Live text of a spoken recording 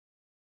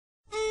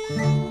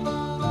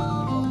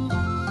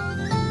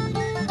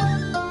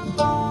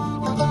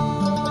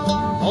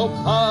Oh,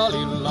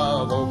 Polly,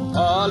 love, oh,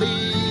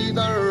 Polly,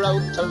 the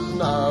rout has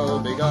now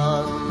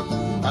begun,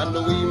 and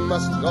we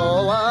must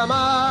go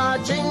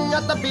a-marching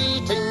at the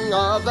beating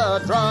of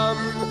the drum.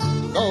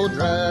 Go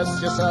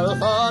dress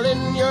yourself all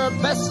in your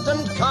best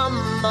and come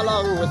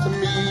along with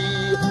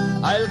me.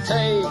 I'll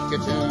take you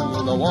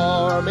to the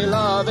war, me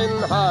love, in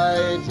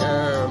high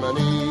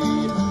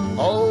Germany.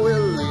 Oh,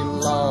 Willie,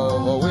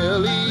 love, oh,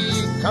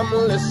 Willie, come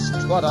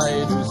list what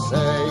I do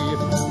say.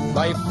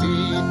 My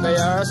feet, they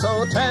are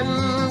so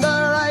tender,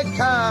 I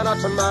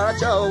cannot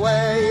march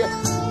away.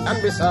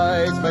 And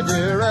besides, my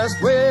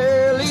dearest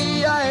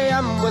Willie, I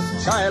am with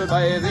child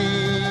by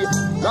thee,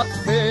 not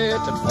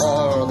fitted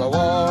for the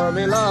war,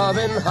 me love,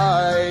 in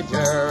high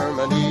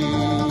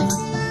Germany.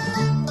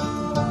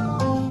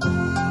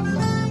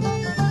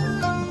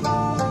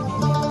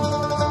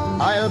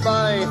 I'll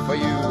buy for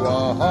you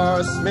a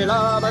horse, me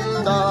love,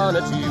 and on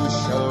it you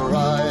shall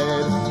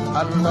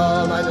ride, and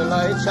all my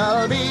delight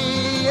shall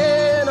be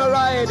in a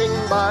riding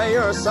by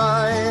your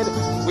side.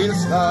 We'll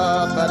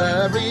stop at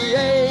every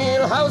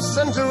alehouse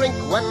and drink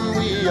when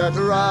we are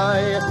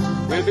dry.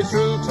 We'll be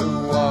true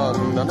to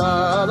one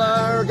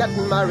another, get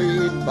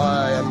married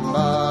by and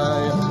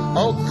by.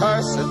 Oh,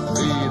 cursed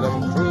be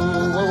them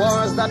cruel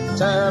wars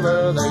that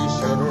ever they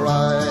should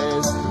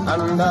rise.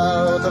 And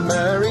out of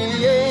merry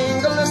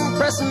England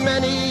press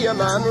many a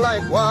man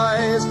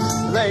likewise.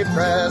 They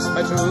pressed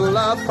my true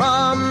love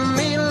from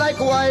me,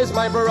 likewise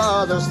my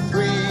brothers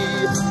three,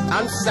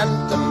 and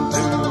sent them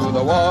to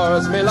the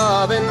wars, me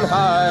love, in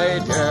high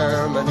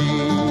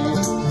Germany.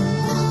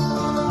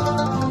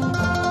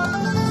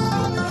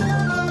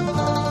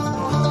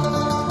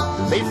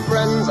 Me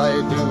friends I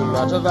do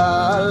not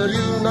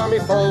value, nor me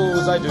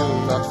foes I do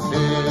not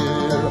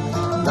fear.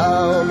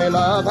 Now me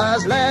love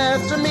has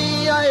left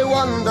me, I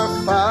wander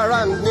far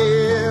and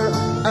near,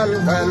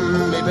 and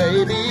when me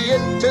baby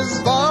it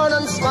is born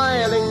and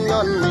smiling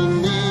on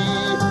me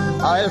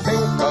knee, I'll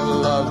think of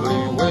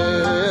lovely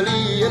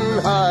Willie in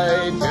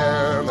high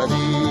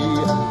Germany.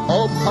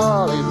 Oh,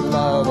 Polly,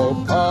 love,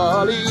 oh,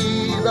 Polly,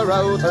 the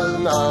rout has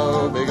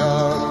now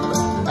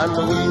begun, and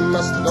we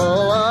must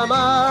go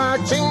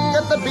a-marching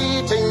at the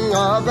beating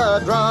of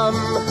the drum.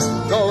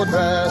 Go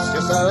dress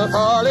yourself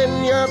all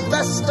in your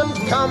best and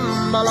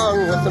come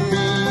along with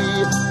me.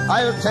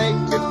 I'll take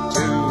you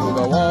to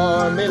the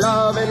war, me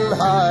love, in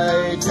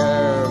high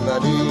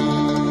Germany.